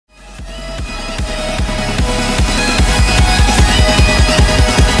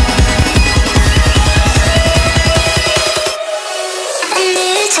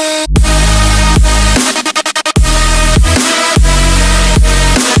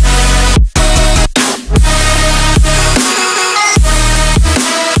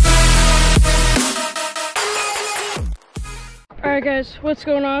guys, what's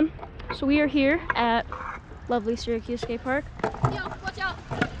going on? So we are here at lovely Syracuse Skate Park. Yo, watch out.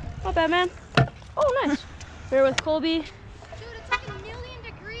 Not bad, man. Oh, nice. We're with Colby. Dude, it's like 1,000,000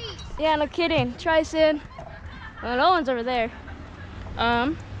 degrees. Yeah, no kidding. Tryson. No one's over there.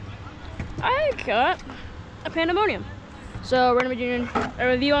 I got a Pandemonium. So we're gonna be doing a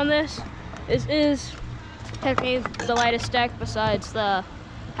review on this. This is technically the lightest deck besides the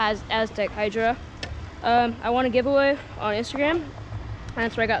Aztec Hydra. I won a giveaway on Instagram, and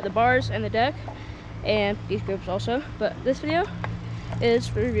that's where I got the bars and the deck, and these groups also. But this video is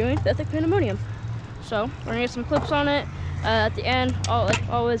for reviewing the Aztec Pandemonium. So we're gonna get some clips on it. At the end, like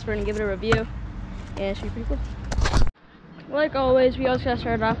always, we're gonna give it a review, and it should be pretty cool. Like always, we always gotta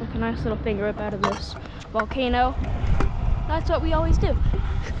start off with a nice little finger whip out of this volcano. That's what we always do.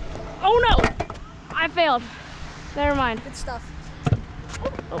 Oh no! I failed. Never mind. Good stuff.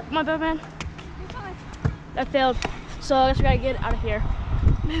 Oh, my bad, man. You're fine. I failed. So I guess we gotta get out of here.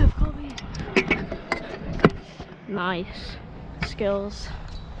 Move, Colby. Nice. Skills.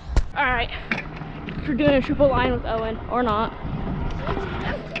 Alright. We're doing a triple line with Owen, or not.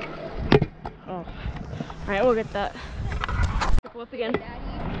 Oh. Alright, we'll get that. Triple whip again.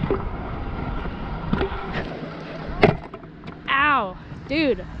 Ow!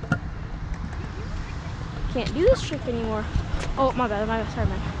 Dude. Can't do this trick anymore. Oh, my bad, sorry,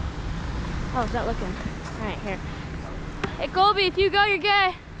 man. Oh, is that looking? Alright, here. Hey, Colby, if you go, you're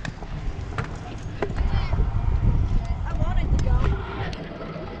gay. I wanted to go.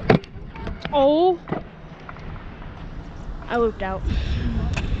 Oh. I looped out.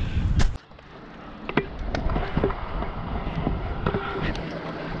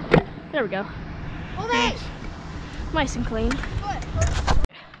 There we go. Okay. Nice and clean.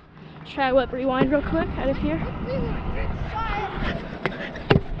 Try whip rewind real quick out of here.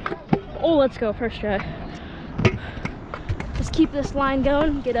 Oh, let's go, first try. Let's keep this line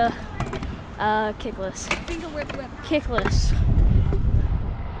going, get a kickless. Finger whip. Kickless.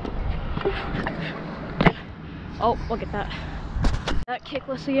 Oh, look at that. That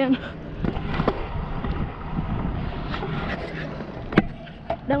kickless again.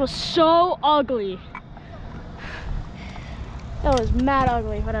 That was so ugly. That was mad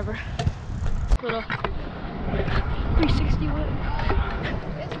ugly, whatever. Little 360 whip.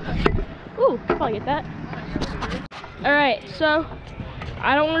 Ooh, probably get that. Alright, so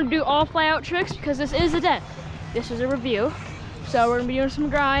I don't want to do all fly out tricks because this is a deck. This is a review. So we're gonna be doing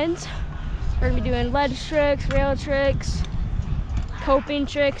some grinds. We're gonna be doing ledge tricks, rail tricks, coping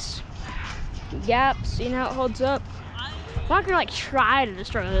tricks, gaps, seeing how it holds up. I'm not gonna like try to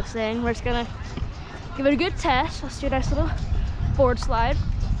destroy this thing. We're just gonna give it a good test. Let's do a nice little board slide.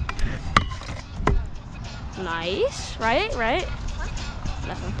 Nice, right?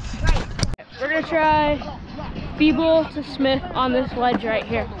 Nothing. Right. We're gonna try feeble to Smith on this ledge right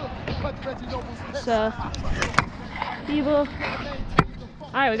here. So, feeble.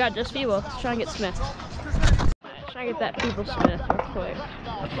 All right, we got just feeble. Let's try and get Smith. Let's try and get that feeble Smith real quick.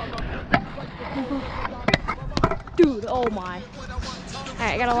 Dude, oh my. All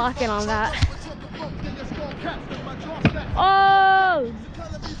right, I gotta lock in on that. Oh!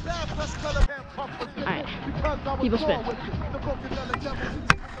 Alright, people spin.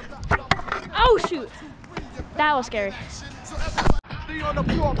 Oh shoot! That was scary.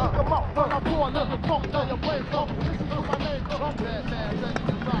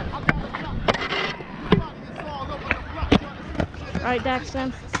 Alright,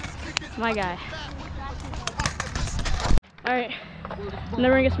 Daxton, my guy. Alright, and then we're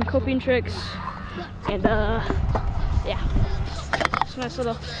gonna get some coping tricks. And yeah, just a nice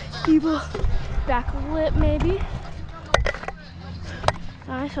little feeble back lip maybe.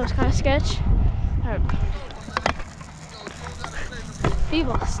 Alright, so it's kind of sketch. Alright,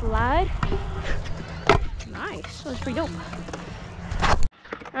 feeble slide. Nice, that's pretty dope.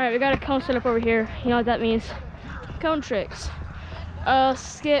 Alright, we got a cone set up over here. You know what that means? Cone tricks.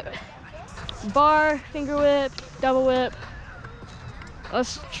 Skip, bar, finger whip, double whip.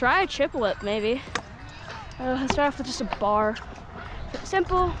 Let's try a triple whip maybe. Let's start off with just a bar.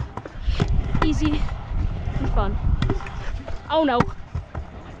 Simple, easy, and fun. Oh no.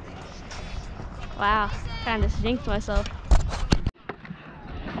 Wow, kind of jinxed myself.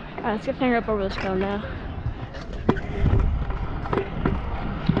 Alright, let's get finger up over this cone now.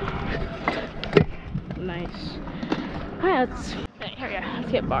 Nice. Alright, here we go.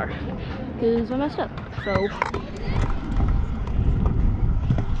 Let's get bar. Because I messed up. So.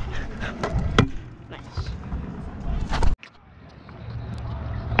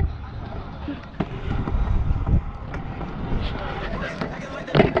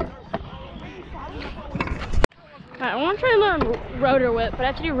 Alright, want to try and learn rotor whip, but I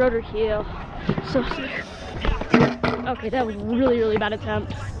have to do rotor heel. So, okay, that was really, really bad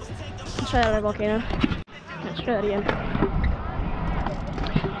attempt. Let's try that on a volcano. Let's try that again.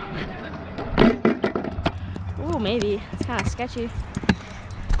 Ooh, maybe. It's kind of sketchy.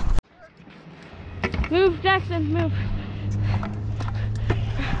 Move, Jackson, move.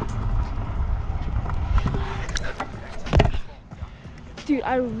 Dude,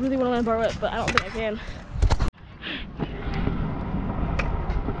 I really want to land bar whip, but I don't think I can.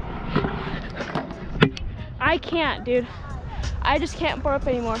 I can't, dude. I just can't bar whip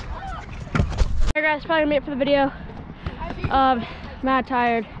anymore. Alright guys, probably gonna be it for the video. Mad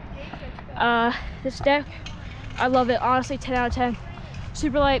tired. This deck, I love it. Honestly, 10 out of 10.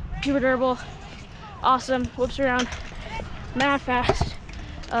 Super light, super durable, awesome. Whips around, mad fast.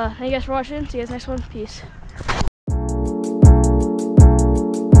 Thank you guys for watching. See you guys next one. Peace.